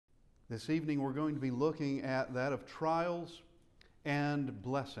This evening we're going to be looking at that of trials and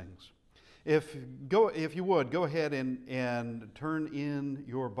blessings. If you would, go ahead and turn in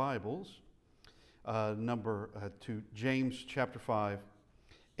your Bibles to James chapter 5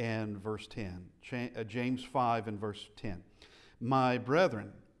 and verse 10. James 5 and verse 10. My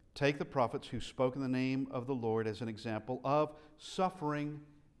brethren, take the prophets who spoke in the name of the Lord as an example of suffering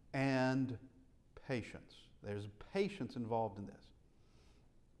and patience. There's patience involved in this.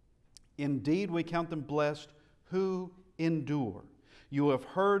 Indeed, we count them blessed who endure. You have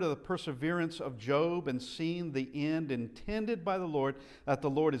heard of the perseverance of Job and seen the end intended by the Lord, that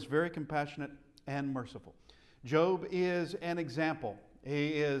the Lord is very compassionate and merciful. Job is an example.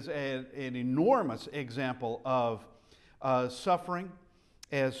 He is an enormous example of suffering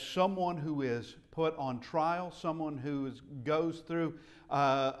as someone who is put on trial, someone who goes through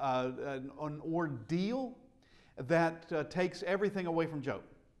an ordeal that takes everything away from Job.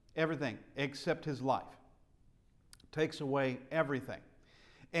 Everything except his life. Takes away everything.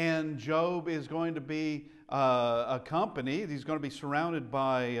 And Job is going to be accompanied, he's going to be surrounded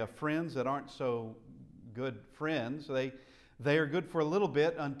by friends that aren't so good friends. They are good for a little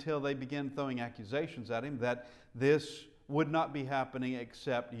bit until they begin throwing accusations at him that this would not be happening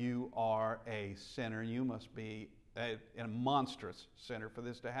except you are a sinner. You must be a monstrous sinner for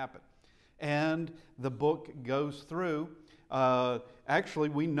this to happen. And the book goes through. Actually,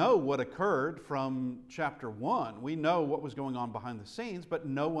 we know what occurred from chapter 1. We know what was going on behind the scenes, but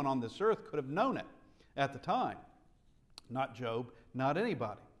no one on this earth could have known it at the time. Not Job, not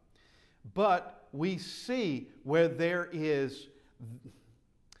anybody. But we see where there is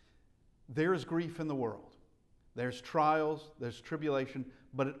grief in the world. There's trials, there's tribulation,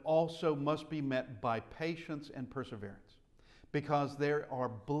 but it also must be met by patience and perseverance, because there are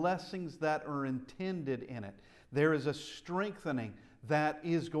blessings that are intended in it. There is a strengthening that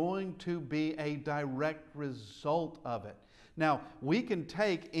is going to be a direct result of it. Now, we can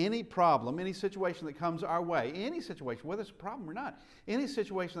take any problem, any situation that comes our way, any situation, whether it's a problem or not, any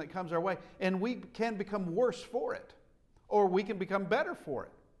situation that comes our way, and we can become worse for it, or we can become better for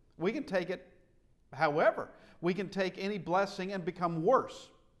it. We can take it however. We can take any blessing and become worse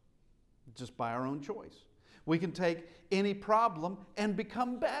just by our own choice. We can take any problem and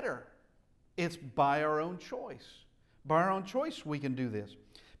become better. It's by our own choice. By our own choice we can do this.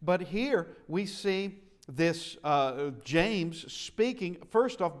 But here we see this James speaking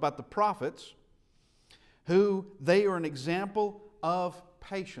first off about the prophets, who they are an example of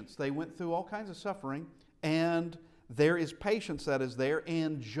patience. They went through all kinds of suffering, and there is patience that is there.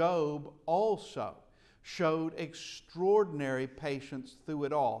 And Job also showed extraordinary patience through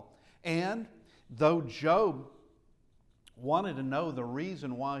it all. And though Job wanted to know the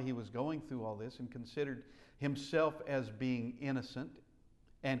reason why he was going through all this and considered himself as being innocent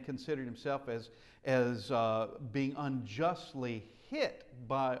and considered himself as being unjustly hit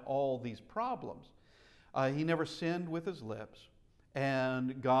by all these problems, he never sinned with his lips,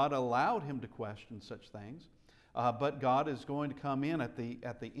 and God allowed him to question such things. But God is going to come in at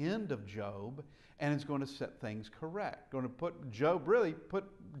the end of Job, and is going to set things correct. Going to put Job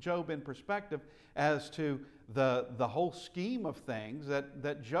in perspective as to the whole scheme of things,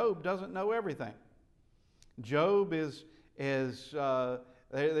 that Job doesn't know everything. Job there's a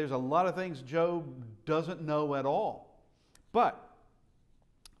lot of things Job doesn't know at all. But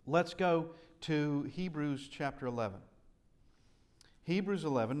let's go to Hebrews chapter 11. Hebrews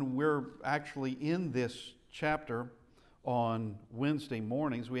 11, we're actually in this chapter on Wednesday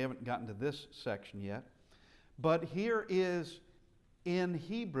mornings. We haven't gotten to this section yet. But here is in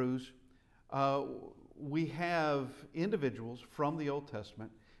Hebrews, we have individuals from the Old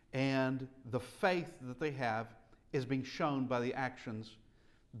Testament, and the faith that they have is being shown by the actions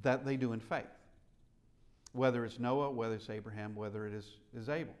that they do in faith. Whether it's Noah, whether it's Abraham, whether it is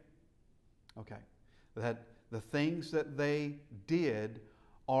Abel. Okay. That the things that they did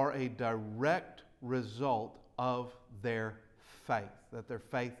are a direct result of their faith. That their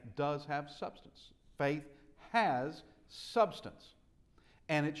faith does have substance. Faith has substance.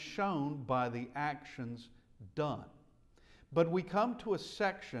 And it's shown by the actions done. But we come to a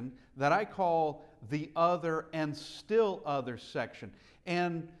section that I call the other and still other section.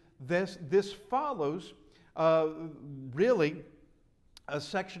 And this follows really a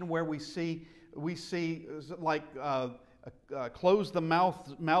section where we see like closed the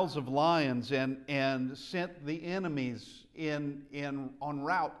mouths of lions and sent the enemies en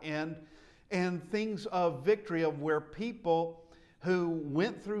route, and things of victory, of where people who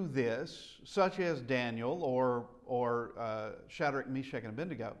went through this, such as Daniel or Shadrach, Meshach, and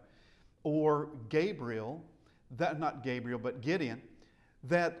Abednego, or Gabriel, not Gabriel, but Gideon,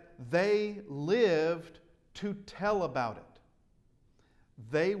 that they lived to tell about it.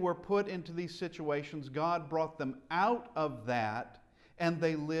 They were put into these situations. God brought them out of that, and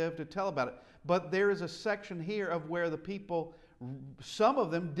they lived to tell about it. But there is a section here of where the people, some of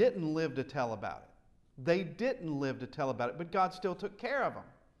them didn't live to tell about it. They didn't live to tell about it, but God still took care of them.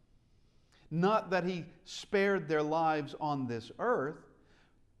 Not that He spared their lives on this earth,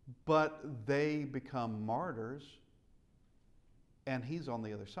 but they become martyrs, and He's on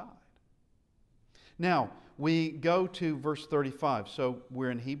the other side. Now, we go to verse 35. So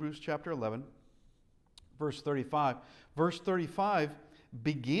we're in Hebrews chapter 11, verse 35. Verse 35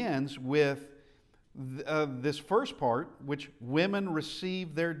 begins with this first part, which women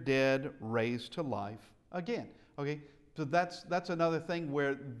receive their dead raised to life again. Okay, so that's another thing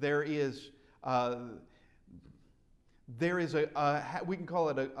where there is we can call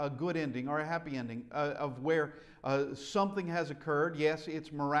it a good ending or a happy ending of where something has occurred. Yes,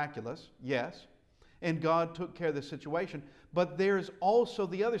 it's miraculous. Yes. And God took care of the situation. But there's also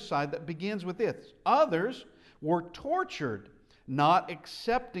the other side that begins with this. Others were tortured, not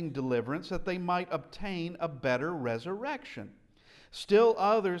accepting deliverance that they might obtain a better resurrection. Still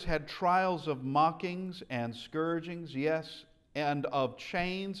others had trials of mockings and scourgings, yes, and of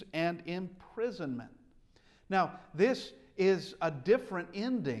chains and imprisonment. Now, this is a different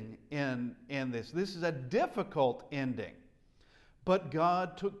ending in this. This is a difficult ending. But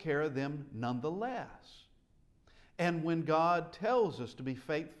God took care of them nonetheless. And when God tells us to be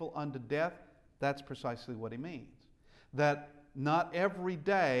faithful unto death, that's precisely what He means. That not every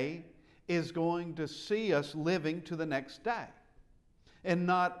day is going to see us living to the next day. And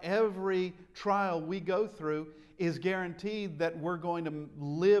not every trial we go through is guaranteed that we're going to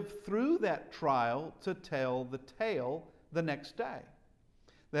live through that trial to tell the tale the next day.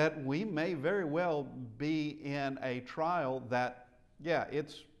 That we may very well be in a trial that, yeah,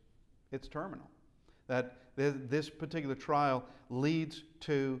 it's terminal. That this particular trial leads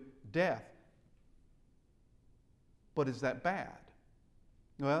to death. But is that bad?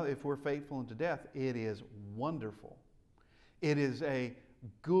 Well, if we're faithful unto death, it is wonderful. It is a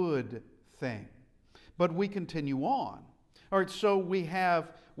good thing. But we continue on. All right, so we have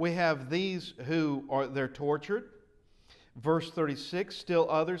these who they're tortured. Verse 36, still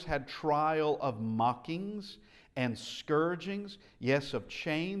others had trial of mockings and scourgings, yes, of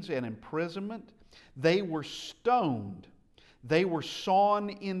chains and imprisonment. They were stoned. They were sawn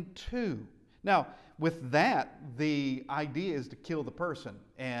in two. Now, with that, the idea is to kill the person,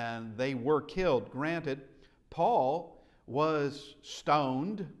 and they were killed. Granted, Paul was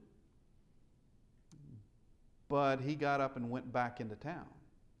stoned, but he got up and went back into town.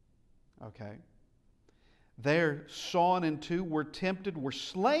 Okay? They're sawn in two, were tempted, were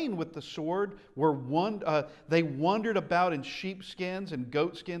slain with the sword, they wandered about in sheepskins and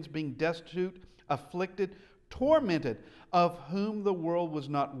goatskins, being destitute, afflicted, tormented, of whom the world was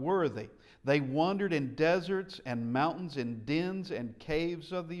not worthy. They wandered in deserts and mountains, in dens and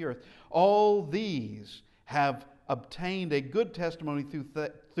caves of the earth. All these have obtained a good testimony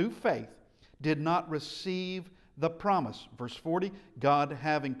through faith, did not receive the promise. Verse 40, God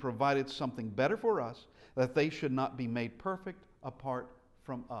having provided something better for us, that they should not be made perfect apart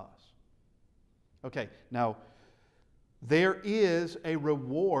from us. Okay, now, there is a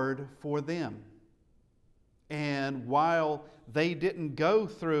reward for them. And while they didn't go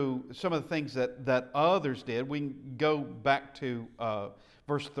through some of the things that others did, we can go back to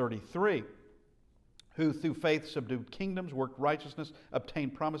verse 33. Who through faith subdued kingdoms, worked righteousness,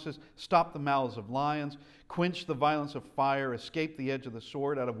 obtained promises, stopped the mouths of lions, quenched the violence of fire, escaped the edge of the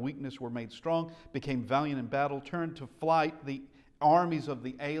sword, out of weakness were made strong, became valiant in battle, turned to flight the armies of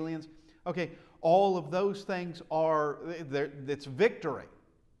the aliens. Okay, all of those things it's victory.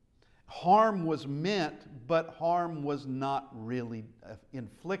 Harm was meant, but harm was not really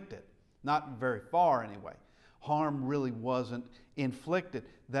inflicted. Not very far anyway. Harm really wasn't inflicted.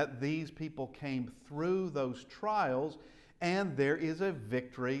 That these people came through those trials, and there is a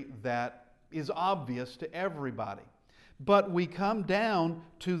victory that is obvious to everybody. But we come down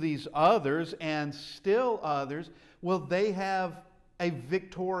to these others, and still others, well, they have a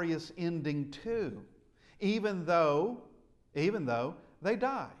victorious ending too, even though they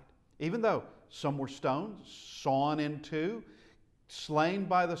died. Even though some were stoned, sawn in two, slain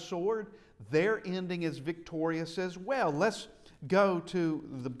by the sword, their ending is victorious as well. Let's go to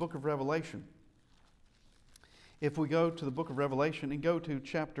the book of Revelation. If we go to the book of Revelation and go to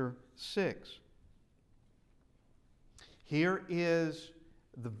chapter 6, here is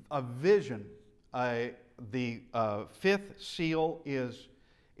a vision. The fifth seal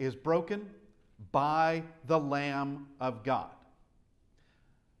is broken by the Lamb of God.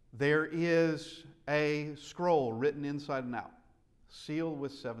 there is a scroll written inside and out, sealed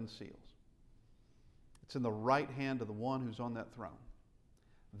with 7 seals. It's in the right hand of the one who's on that throne.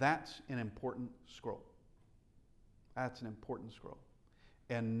 That's an important scroll. That's an important scroll.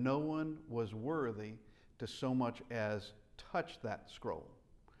 And no one was worthy to so much as touch that scroll.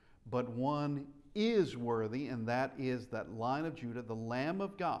 But one is worthy, and that is that Lion of Judah, the Lamb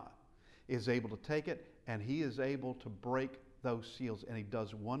of God, is able to take it, and he is able to break those seals. And he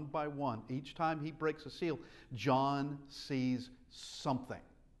does one by one. Each time he breaks a seal, John sees something.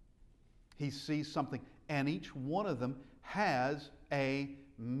 He sees something. And each one of them has a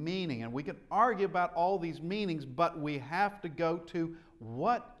meaning. And we can argue about all these meanings, but we have to go to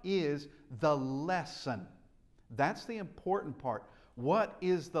what is the lesson. That's the important part. What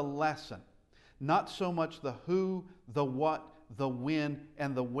is the lesson? Not so much the who, the what, the when,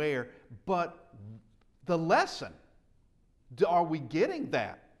 and the where, but the lesson. Are we getting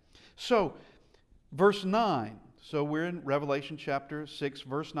that? So, verse 9. So we're in Revelation chapter 6,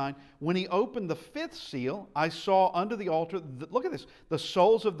 verse 9. When he opened the 5th seal, I saw under the altar, look at this, the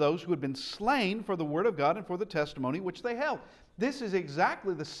souls of those who had been slain for the word of God and for the testimony which they held. This is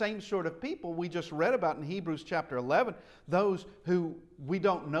exactly the same sort of people we just read about in Hebrews chapter 11. Those who we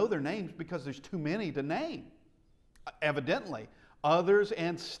don't know their names because there's too many to name. Evidently. Others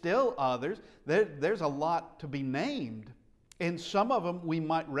and still others. There's a lot to be named. And some of them we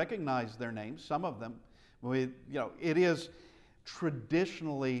might recognize their names. Some of them, it is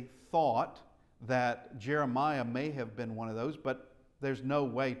traditionally thought that Jeremiah may have been one of those, but there's no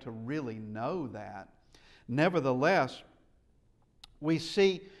way to really know that. Nevertheless, we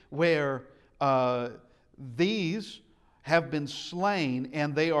see where these have been slain,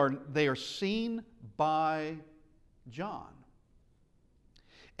 and they are seen by John.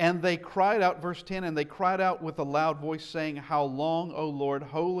 And they cried out, verse 10, and they cried out with a loud voice, saying, How long, O Lord,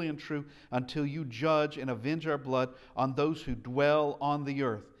 holy and true, until you judge and avenge our blood on those who dwell on the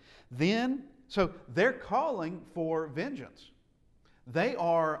earth? Then, so they're calling for vengeance. They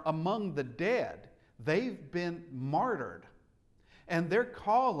are among the dead. They've been martyred. And they're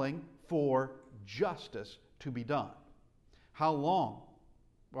calling for justice to be done. How long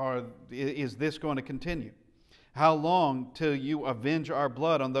is this going to continue? How long till you avenge our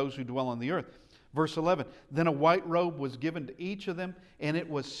blood on those who dwell on the earth? Verse 11, Then a white robe was given to each of them, and it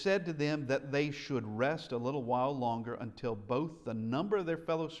was said to them that they should rest a little while longer until both the number of their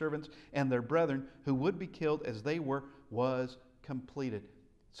fellow servants and their brethren who would be killed as they were was completed.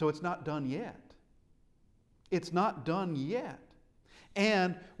 So it's not done yet. It's not done yet.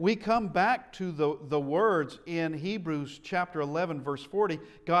 And we come back to the words in Hebrews chapter 11, verse 40,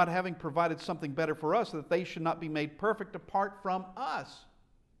 God having provided something better for us, that they should not be made perfect apart from us.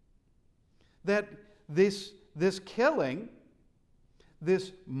 That this killing,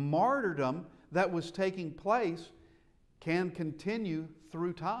 this martyrdom that was taking place can continue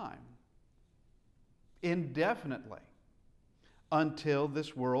through time, indefinitely, until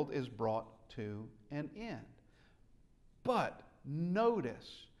this world is brought to an end. But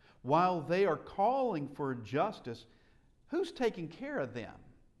notice, while they are calling for justice, who's taking care of them?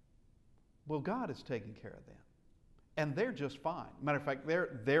 Well, God is taking care of them. And they're just fine. Matter of fact,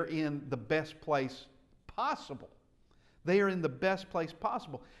 they're in the best place possible. They are in the best place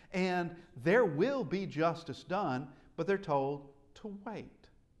possible. And there will be justice done, but they're told to wait.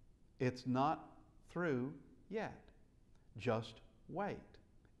 It's not through yet. Just wait.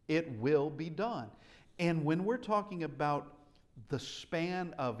 It will be done. And when we're talking about the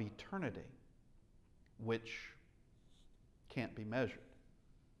span of eternity, which can't be measured,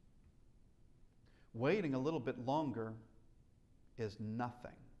 waiting a little bit longer is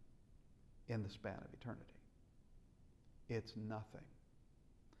nothing in the span of eternity. It's nothing.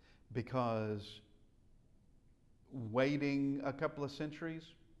 Because waiting a couple of centuries,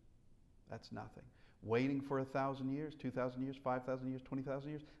 that's nothing. Waiting for 1,000 years, 2,000 years, 5,000 years, 20,000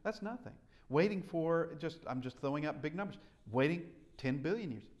 years, that's nothing. Waiting for, I'm just throwing out big numbers, waiting 10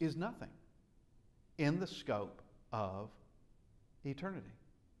 billion years is nothing in the scope of eternity.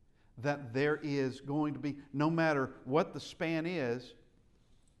 That there is going to be, no matter what the span is,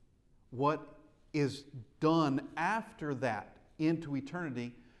 what is done after that into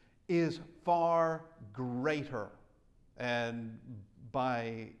eternity is far greater, and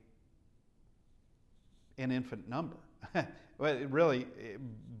by an infinite number. Well, really,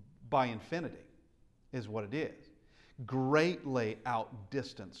 by infinity is what it is. Greatly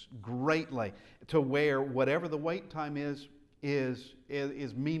outdistanced, greatly, to where whatever the wait time is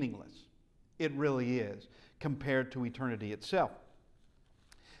meaningless. It really is, compared to eternity itself.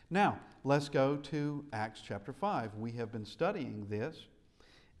 Now, let's go to Acts chapter 5. We have been studying this,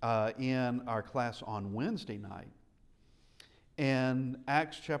 in our class on Wednesday night. In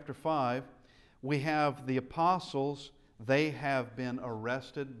Acts chapter 5, we have the apostles. They have been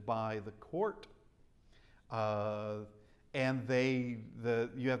arrested by the court. And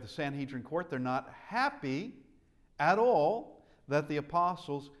you have the Sanhedrin court. They're not happy at all that the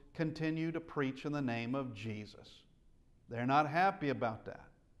apostles continue to preach in the name of Jesus. They're not happy about that.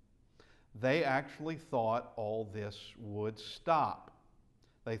 They actually thought all this would stop.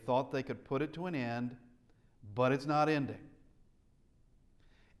 They thought they could put it to an end, but it's not ending.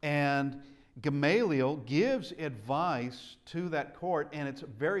 And Gamaliel gives advice to that court, and it's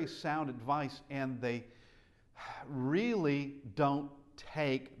very sound advice, and they really don't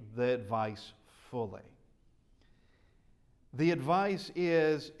take the advice fully. The advice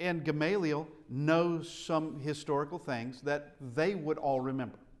is, and Gamaliel knows some historical things that they would all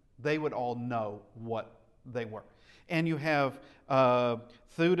remember. They would all know what they were. And you have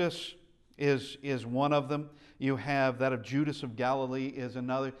Theudas is one of them. You have that of Judas of Galilee is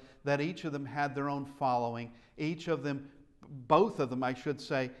another. That each of them had their own following. Each of them, both of them, I should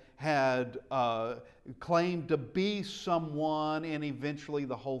say, had claimed to be someone, and eventually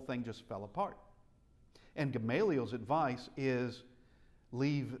the whole thing just fell apart. And Gamaliel's advice is,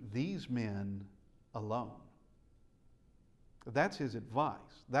 leave these men alone. That's his advice.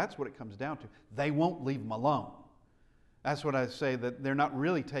 That's what it comes down to. They won't leave him alone. That's what I say, that they're not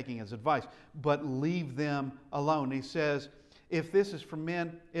really taking his advice, but leave them alone. He says, if this is from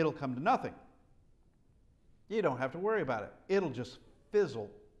men, it'll come to nothing. You don't have to worry about it. It'll just fizzle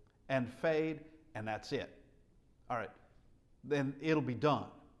and fade, and that's it. All right, then it'll be done.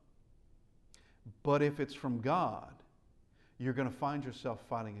 But if it's from God, you're going to find yourself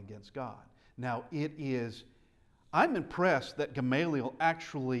fighting against God. Now, I'm impressed that Gamaliel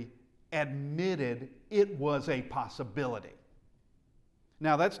actually admitted it was a possibility.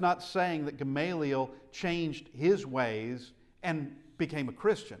 Now, that's not saying that Gamaliel changed his ways and became a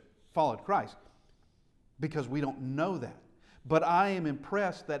Christian, followed Christ, because we don't know that. But I am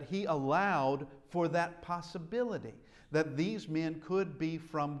impressed that he allowed for that possibility, that these men could be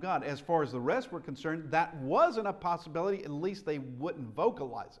from God. As far as the rest were concerned, that wasn't a possibility. At least they wouldn't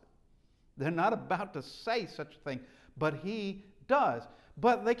vocalize it. They're not about to say such a thing, but he does.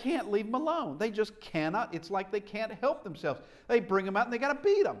 But they can't leave him alone. They just cannot. It's like they can't help themselves. They bring him out and they got to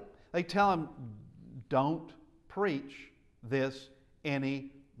beat him. They tell him, don't preach this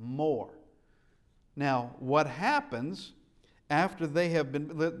anymore. Now, what happens after they have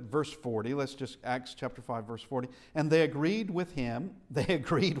been, verse 40, let's just, Acts chapter 5, verse 40, and they agreed with him,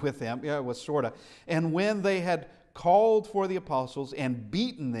 yeah, it was sort of, and when they had called for the apostles and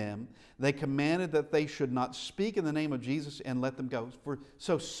beaten them, they commanded that they should not speak in the name of Jesus and let them go.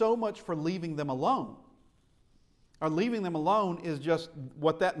 So much for leaving them alone. Or leaving them alone is just,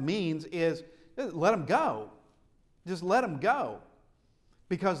 what that means is, let them go. Just let them go.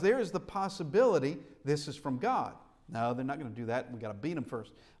 Because there is the possibility this is from God. No, they're not going to do that. We've got to beat them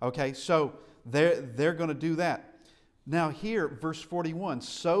first. Okay, so they're going to do that. Now here, verse 41,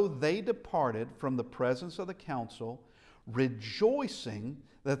 so they departed from the presence of the council, rejoicing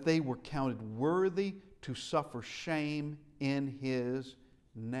that they were counted worthy to suffer shame in his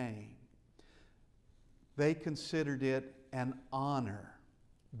name. They considered it an honor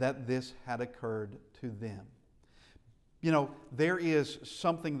that this had occurred to them. You know, there is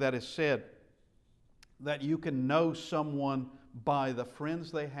something that is said that you can know someone by the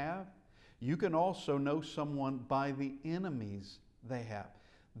friends they have. You can also know someone by the enemies they have,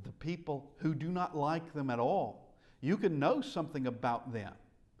 the people who do not like them at all. You can know something about them.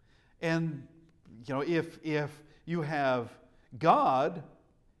 And, you know, if you have God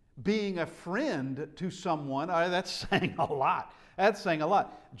being a friend to someone, that's saying a lot. That's saying a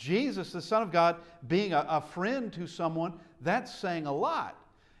lot. Jesus, the Son of God, being a friend to someone, that's saying a lot.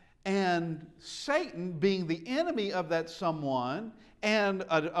 And Satan being the enemy of that someone, and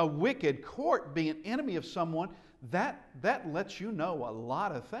a wicked court being an enemy of someone, that lets you know a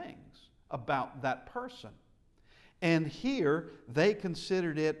lot of things about that person. And here they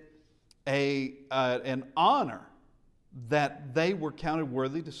considered it an honor that they were counted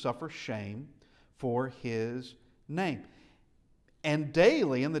worthy to suffer shame for his name. And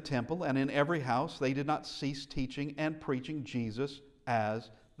daily in the temple and in every house they did not cease teaching and preaching Jesus as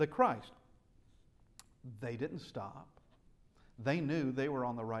the Christ. They didn't stop. They knew they were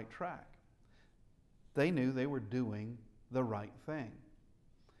on the right track. They knew they were doing the right thing.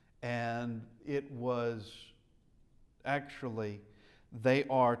 And it was actually, we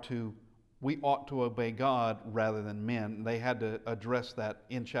ought to obey God rather than men. They had to address that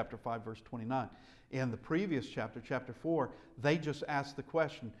in chapter 5, verse 29. In the previous chapter, chapter 4, they just asked the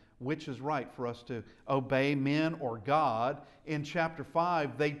question, which is right for us to obey, men or God? In chapter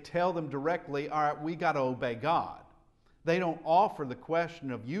 5, they tell them directly, all right, we got to obey God. They don't offer the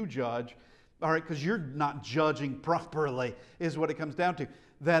question of you judge, all right, because you're not judging properly, is what it comes down to.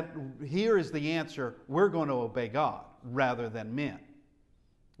 That here is the answer, we're going to obey God rather than men.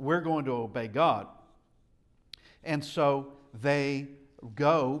 We're going to obey God. And so they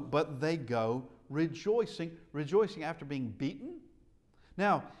go, but they go rejoicing after being beaten.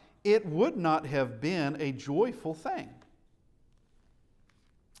 Now, it would not have been a joyful thing.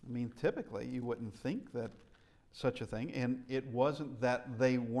 I mean, typically you wouldn't think that such a thing, and it wasn't that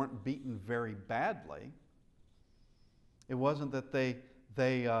they weren't beaten very badly. It wasn't that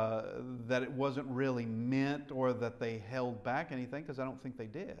that it wasn't really meant or that they held back anything, because I don't think they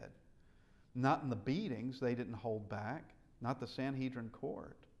did. Not in the beatings, they didn't hold back. Not the Sanhedrin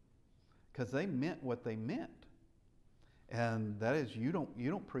court, because they meant what they meant, and that is you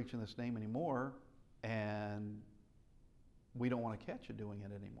don't preach in this name anymore, and we don't want to catch you doing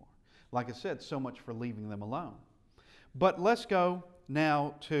it anymore. Like I said, so much for leaving them alone. But let's go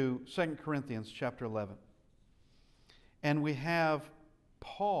now to 2 Corinthians chapter 11, and we have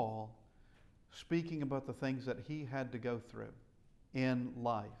Paul speaking about the things that he had to go through in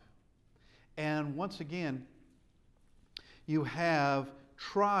life, and once again, you have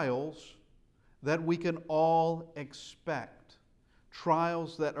trials that we can all expect.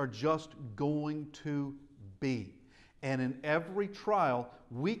 Trials that are just going to be. And in every trial,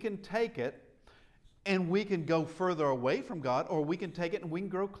 we can take it and we can go further away from God, or we can take it and we can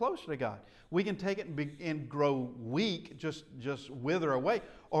grow closer to God. We can take it and grow weak, just wither away,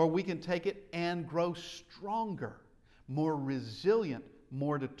 or we can take it and grow stronger, more resilient,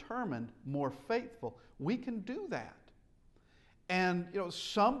 more determined, more faithful. We can do that. And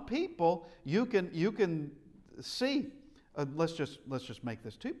some people you can see. Let's just make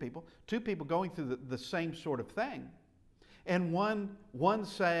this two people going through the same sort of thing, and one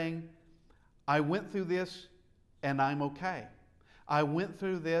saying, "I went through this and I'm okay. I went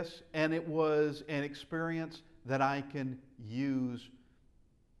through this and it was an experience that I can use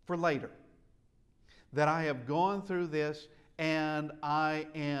for later. That I have gone through this and I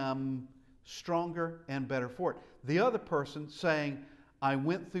am stronger and better for it." The other person saying, "I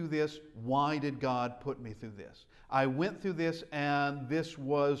went through this, why did God put me through this? I went through this and this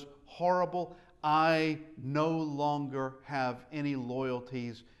was horrible. I no longer have any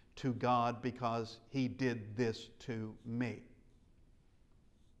loyalties to God because He did this to me."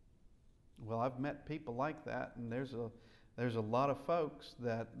 Well, I've met people like that, and there's a lot of folks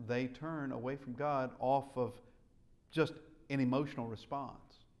that they turn away from God off of just an emotional response.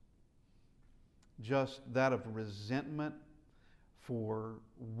 Just that of resentment for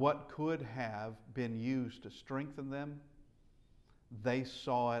what could have been used to strengthen them. They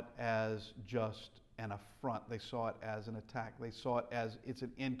saw it as just an affront. They saw it as an attack. They saw it as it's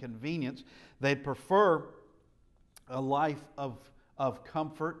an inconvenience. They'd prefer a life of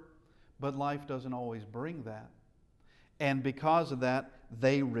comfort, but life doesn't always bring that. And because of that,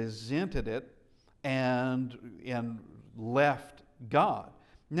 they resented it and left God.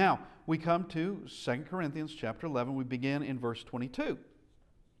 Now, we come to 2 Corinthians chapter 11. We begin in verse 22.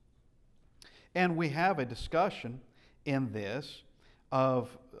 And we have a discussion in this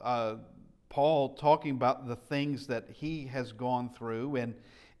of Paul talking about the things that he has gone through.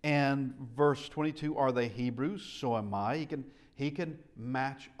 And verse 22, are they Hebrews? So am I. He can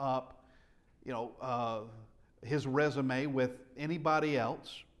match up, his resume with anybody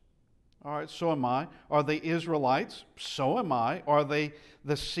else. All right, so am I. Are they Israelites? So am I. Are they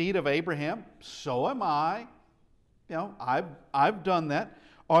the seed of Abraham? So am I. I've done that.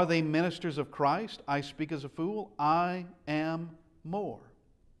 Are they ministers of Christ? I speak as a fool. I am more.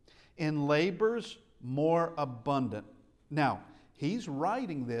 In labors more abundant. Now, he's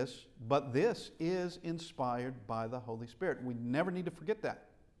writing this, but this is inspired by the Holy Spirit. We never need to forget that.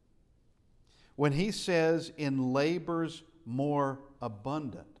 When he says in labors more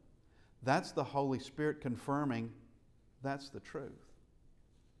abundant, that's the Holy Spirit confirming that's the truth.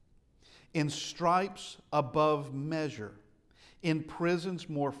 In stripes above measure, in prisons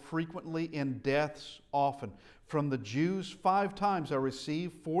more frequently, in deaths often. From the Jews 5 times I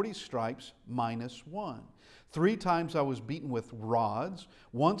received 40 stripes minus 1. 3 times I was beaten with rods.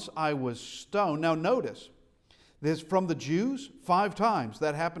 Once I was stoned. Now notice, this from the Jews 5 times.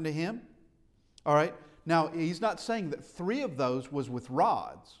 That happened to him. All right. Now he's not saying that 3 of those was with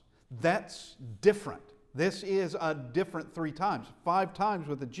rods. That's different. This is a different 3 times. 5 times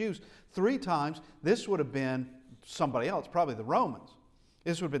with the Jews. 3 times, this would have been somebody else, probably the Romans.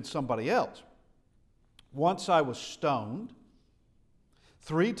 This would have been somebody else. Once I was stoned.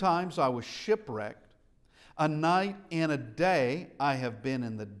 3 times I was shipwrecked. A night and a day I have been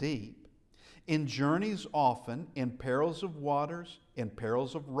in the deep. In journeys often, in perils of waters, in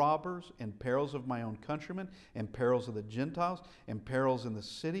perils of robbers, in perils of my own countrymen, in perils of the Gentiles, in perils in the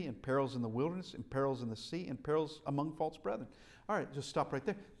city, in perils in the wilderness, in perils in the sea, in perils among false brethren. All right, just stop right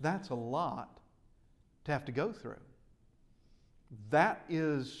there. That's a lot to have to go through. That's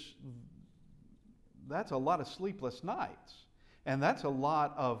a lot of sleepless nights. And that's a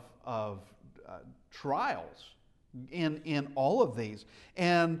lot of trials in all of these.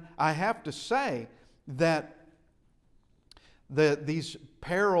 And I have to say that these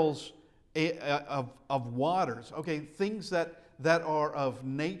perils of waters, okay, things that are of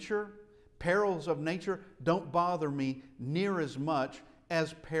nature, perils of nature don't bother me near as much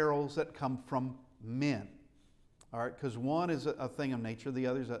as perils that come from men. All right, because one is a thing of nature, the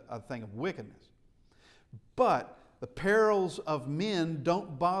other is a thing of wickedness. But the perils of men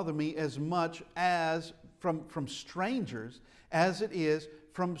don't bother me as much as from strangers as it is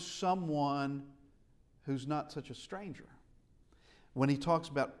from someone who's not such a stranger. When he talks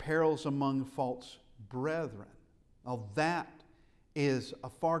about perils among false brethren, now that is a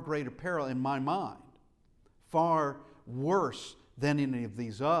far greater peril in my mind, far worse than any of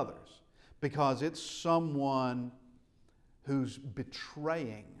these others, because it's someone who's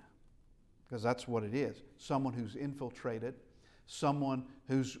betraying, because that's what it is, someone who's infiltrated, someone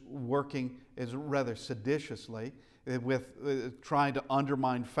who's working is rather seditiously with trying to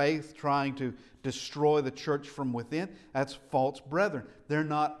undermine faith, trying to destroy the church from within. That's false brethren. They're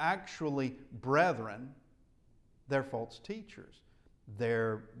not actually brethren. They're false teachers. They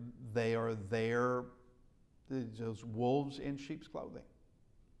are there, those wolves in sheep's clothing.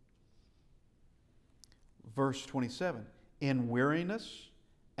 Verse 27, in weariness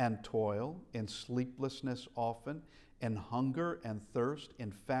and toil, in sleeplessness often, in hunger and thirst,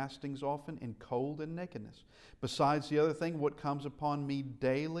 in fastings often, in cold and nakedness. Besides the other thing, what comes upon me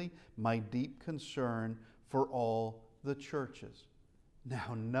daily, my deep concern for all the churches.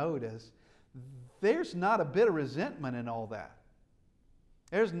 Now notice, there's not a bit of resentment in all that.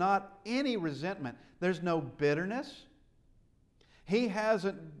 There's not any resentment. There's no bitterness. He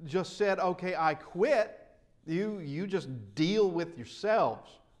hasn't just said, okay, I quit. You just deal with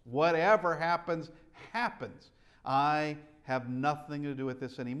yourselves. Whatever happens, happens. I have nothing to do with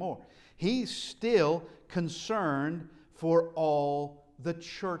this anymore. He's still concerned for all the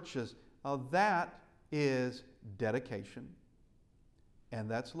churches. Now that is dedication, and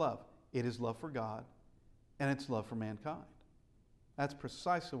that's love. It is love for God, and it's love for mankind. That's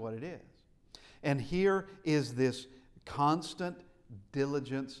precisely what it is. And here is this constant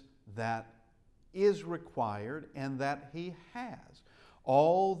diligence that is required and that he has.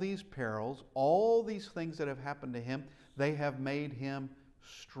 All these perils, all these things that have happened to him, they have made him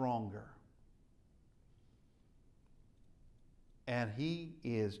stronger. And he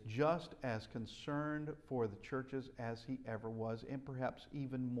is just as concerned for the churches as he ever was, and perhaps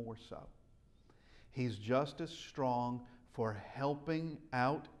even more so. He's just as strong for helping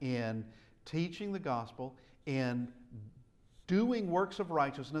out in teaching the gospel, in doing works of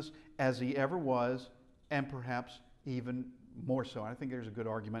righteousness as he ever was, and perhaps even more so. I think there's a good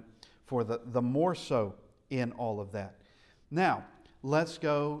argument for the more so in all of that. Now, let's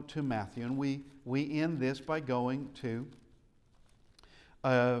go to Matthew, and we end this by going to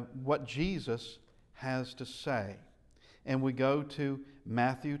what Jesus has to say. And we go to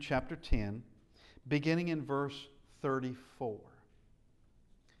Matthew chapter 10, beginning in verse 34.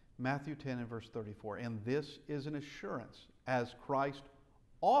 Matthew 10 and verse 34. And this is an assurance, as Christ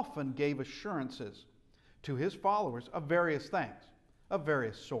often gave assurances to his followers of various things, of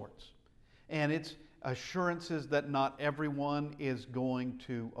various sorts. And it's assurances that not everyone is going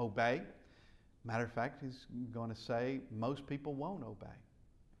to obey. Matter of fact, he's going to say most people won't obey.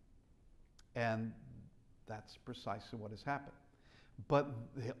 And that's precisely what has happened. But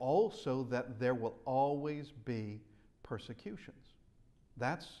also that there will always be persecutions.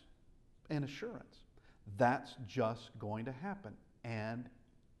 That's an assurance. That's just going to happen. And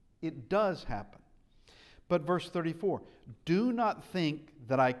it does happen. But verse 34, do not think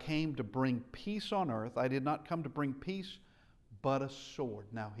that I came to bring peace on earth. I did not come to bring peace, but a sword.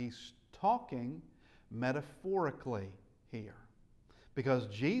 Now he's talking metaphorically here, because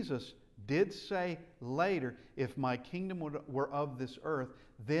Jesus did say later, if my kingdom were of this earth,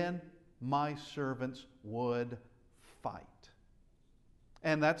 then my servants would fight.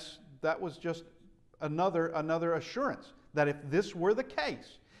 And that was just another assurance that if this were the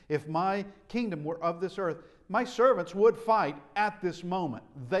case, if my kingdom were of this earth, my servants would fight at this moment.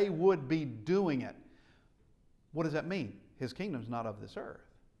 They would be doing it. What does that mean? His kingdom's not of this earth.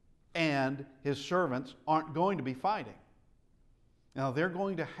 And his servants aren't going to be fighting. Now, they're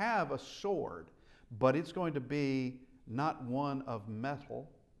going to have a sword, but it's going to be not one of metal.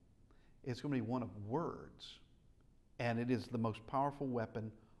 It's going to be one of words. And it is the most powerful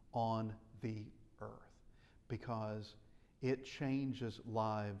weapon on the earth because it changes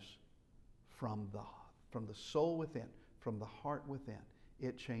lives from the soul within, from the heart within.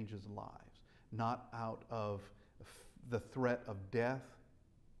 It changes lives, not out of the threat of death,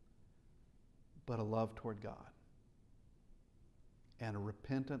 but a love toward God and a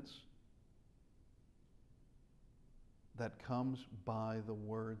repentance that comes by the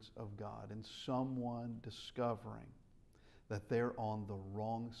words of God and someone discovering that they're on the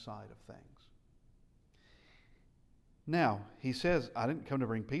wrong side of things. Now, he says, I didn't come to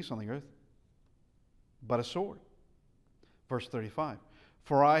bring peace on the earth, but a sword. Verse 35,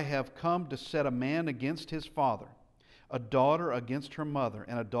 for I have come to set a man against his father, a daughter against her mother,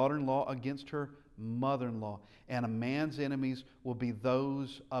 and a daughter-in-law against her mother-in-law, and a man's enemies will be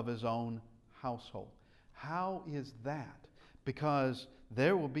those of his own household. How is that? Because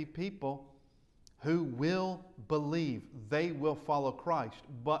there will be people who will believe, they will follow Christ,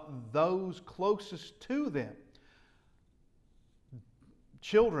 but those closest to them,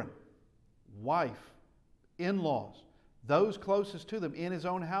 children, wife, in-laws, those closest to them in his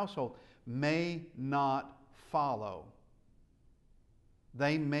own household may not follow.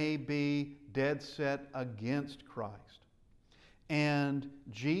 They may be dead set against Christ. And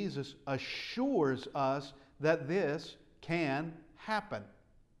Jesus assures us that this can happen.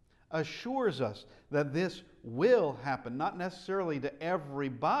 Assures us that this will happen. Not necessarily to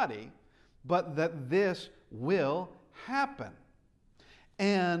everybody, but that this will happen.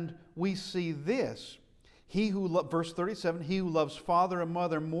 And we see this. Verse 37, he who loves father and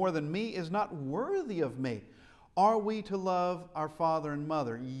mother more than me is not worthy of me. Are we to love our father and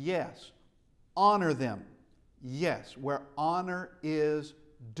mother? Yes. Honor them. Yes. Where honor is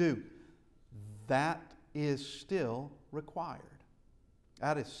due. That is still required.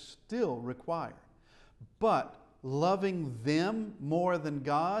 That is still required. But loving them more than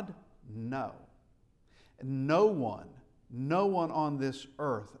God? No. No one on this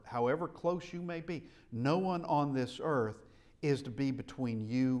earth, however close you may be, no one on this earth is to be between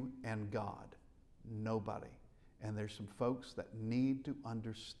you and God. Nobody. And there's some folks that need to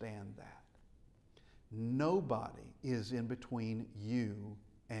understand that. Nobody is in between you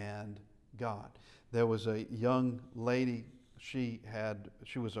and God. There was a young lady, she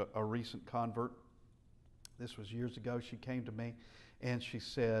was a recent convert. This was years ago. She came to me and she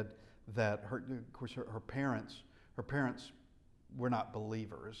said that her parents were not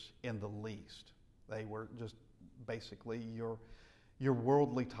believers in the least. They were just basically your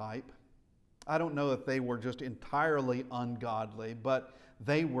worldly type. I don't know that they were just entirely ungodly, but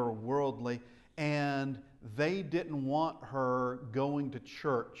they were worldly, and they didn't want her going to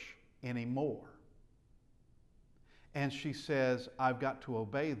church anymore. And she says, I've got to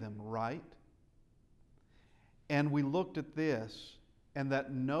obey them, right? And we looked at this, and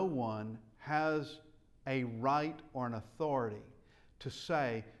that no one has a right or an authority to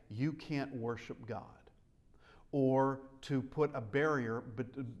say you can't worship God, or to put a barrier,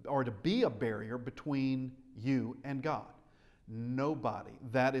 or to be a barrier between you and God. Nobody.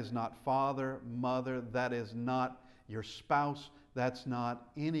 That is not father, mother, that is not your spouse, that's not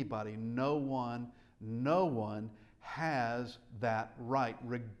anybody. No one has that right,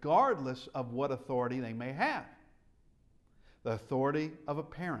 regardless of what authority they may have. The authority of a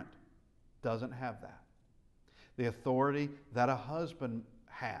parent doesn't have that. The authority that a husband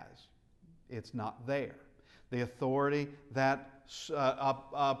has, it's not there. The authority that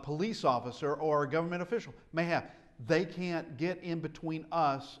a police officer or a government official may have, they can't get in between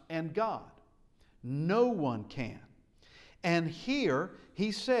us and God. No one can. And here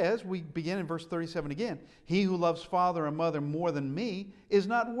he says, we begin in verse 37 again, he who loves father and mother more than me is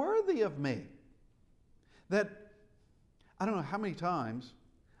not worthy of me. That, I don't know how many times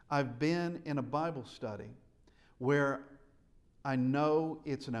I've been in a Bible study where I know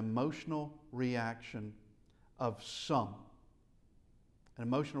it's an emotional reaction of some. An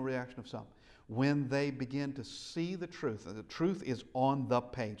emotional reaction of some. When they begin to see the truth, and the truth is on the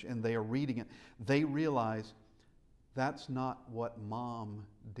page, and they are reading it, they realize that's not what mom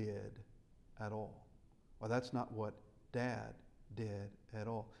did at all. Or that's not what dad did at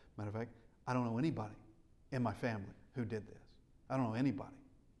all. Matter of fact, I don't know anybody in my family who did this. I don't know anybody.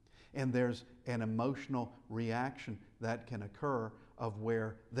 And there's an emotional reaction that can occur of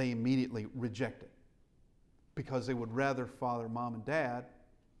where they immediately reject it because they would rather father, mom, and dad,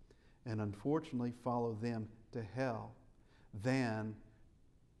 and unfortunately follow them to hell than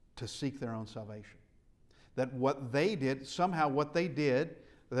to seek their own salvation. That what they did, somehow what they did,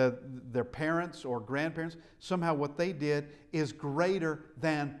 their parents or grandparents, somehow what they did is greater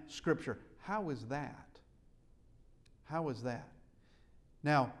than Scripture. How is that? How is that?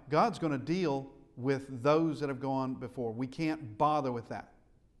 Now, God's going to deal with those that have gone before. We can't bother with that.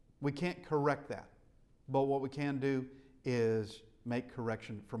 We can't correct that. But what we can do is make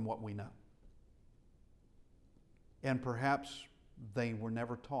correction from what we know. And perhaps they were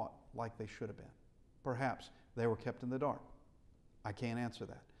never taught like they should have been. Perhaps they were kept in the dark. I can't answer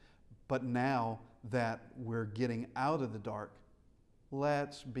that. But now that we're getting out of the dark,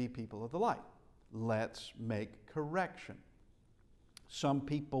 let's be people of the light. Let's make correction. Some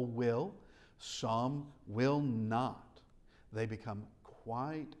people will, some will not. They become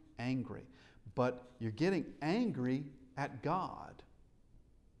quite angry. But you're getting angry at God,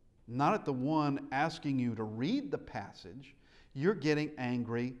 not at the one asking you to read the passage. You're getting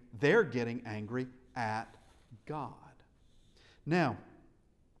angry, they're getting angry at God. Now,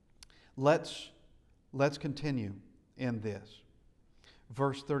 let's continue in this.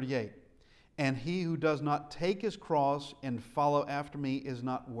 Verse 38. And he who does not take his cross and follow after me is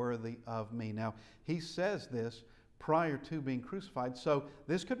not worthy of me. Now, he says this prior to being crucified, so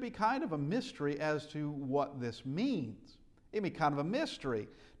this could be kind of a mystery as to what this means. It'd be kind of a mystery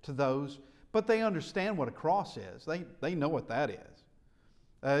to those, but they understand what a cross is. They know what that is.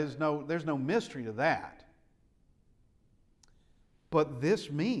 There's no mystery to that. But this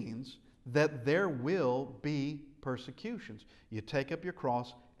means that there will be persecutions. You take up your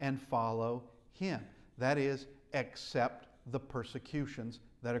cross and follow Him. That is, accept the persecutions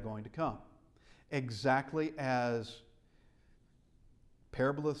that are going to come. Exactly as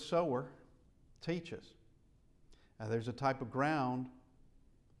parable of the sower teaches. Now, there's a type of ground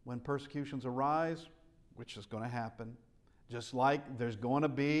when persecutions arise, which is going to happen. Just like there's going to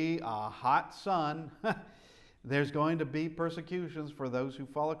be a hot sun, there's going to be persecutions for those who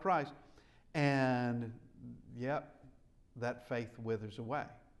follow Christ. And, yep, that faith withers away.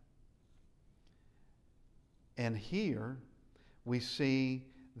 And here we see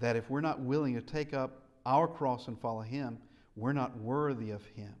that if we're not willing to take up our cross and follow Him, we're not worthy of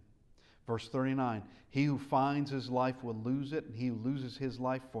Him. Verse 39, he who finds his life will lose it, and he who loses his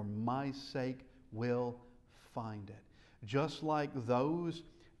life for my sake will find it. Just like those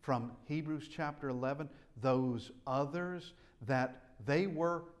from Hebrews chapter 11, those others that they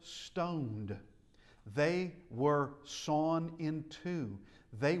were stoned, they were sawn in two,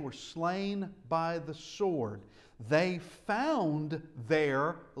 they were slain by the sword. They found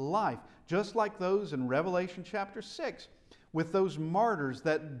their life. Just like those in Revelation chapter 6, with those martyrs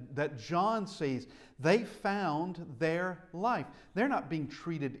that John sees, they found their life. They're not being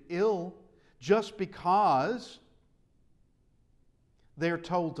treated ill just because they're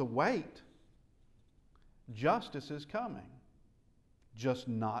told to wait. Justice is coming, just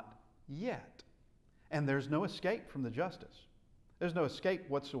not yet. And there's no escape from the justice. There's no escape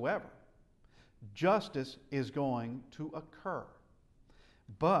whatsoever. Justice is going to occur.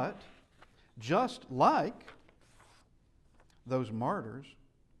 But just like those martyrs,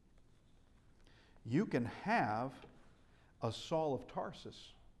 you can have a Saul of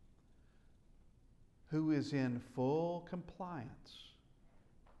Tarsus who is in full compliance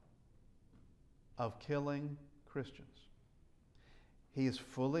of killing Christians. He is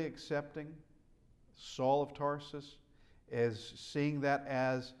fully accepting Saul of Tarsus as seeing that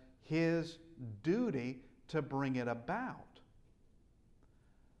as his duty to bring it about.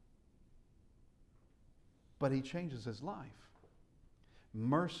 But he changes his life.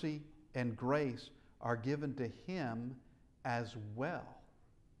 Mercy and grace are given to him as well.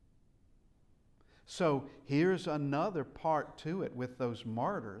 So here's another part to it with those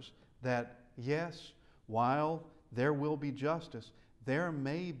martyrs, that yes, while there will be justice, there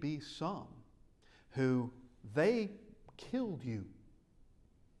may be some who they killed you,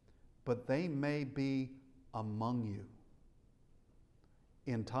 but they may be among you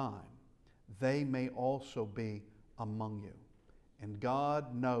in time. They may also be among you. And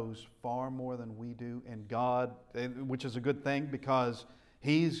God knows far more than we do, and God, which is a good thing, because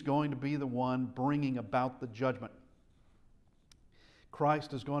He's going to be the one bringing about the judgment.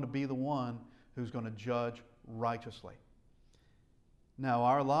 Christ is going to be the one who's going to judge righteously. Now,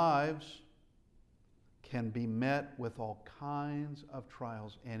 our lives can be met with all kinds of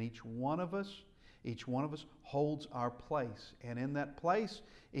trials, and each one of us holds our place. And in that place,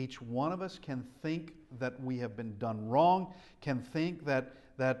 each one of us can think that we have been done wrong, can think that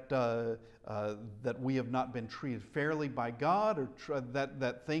that we have not been treated fairly by God, or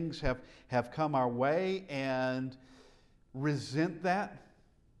that things have come our way and resent that,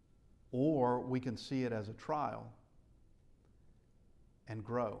 or we can see it as a trial and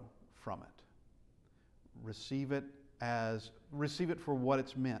grow from it. Receive it for what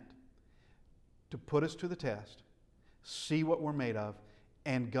it's meant, to put us to the test, see what we're made of,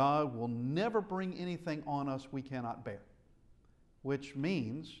 and God will never bring anything on us we cannot bear. Which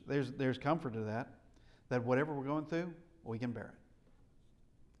means there's comfort to that whatever we're going through, we can bear it.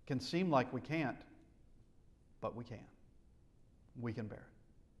 It can seem like we can't, but we can. We can bear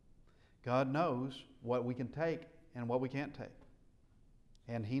it. God knows what we can take and what we can't take.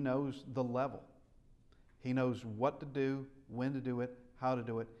 And He knows the level. He knows what to do, when to do it, how to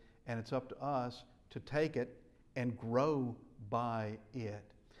do it, and it's up to us to take it and grow by it.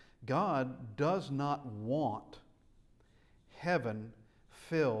 God does not want heaven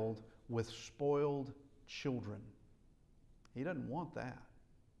filled with spoiled children. He doesn't want that.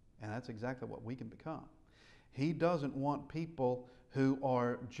 And that's exactly what we can become. He doesn't want people who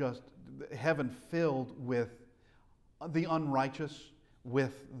are just heaven filled with the unrighteous,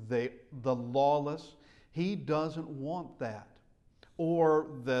 with the lawless. He doesn't want that. Or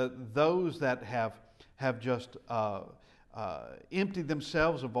those that have just emptied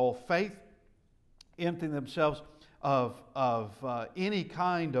themselves of all faith, emptied themselves of any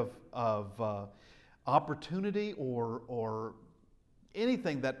kind of opportunity or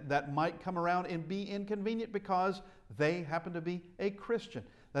anything that might come around and be inconvenient because they happen to be a Christian.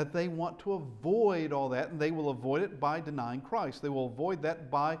 That they want to avoid all that, and they will avoid it by denying Christ. They will avoid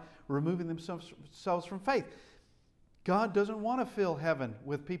that by removing themselves from faith. God doesn't want to fill heaven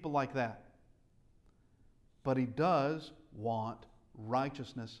with people like that. But He does want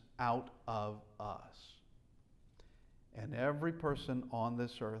righteousness out of us. And every person on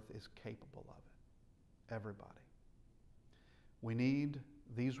this earth is capable of it. Everybody. We need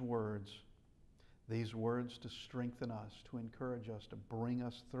these words to strengthen us, to encourage us, to bring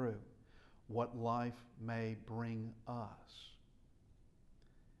us through what life may bring us.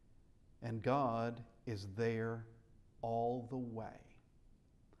 And God is there all the way,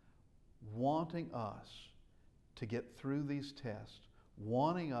 wanting us to get through these tests,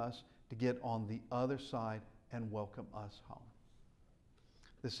 wanting us to get on the other side and welcome us home.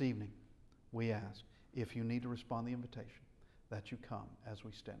 This evening, we ask, if you need to respond to the invitation, that you come as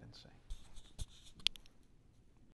we stand and sing.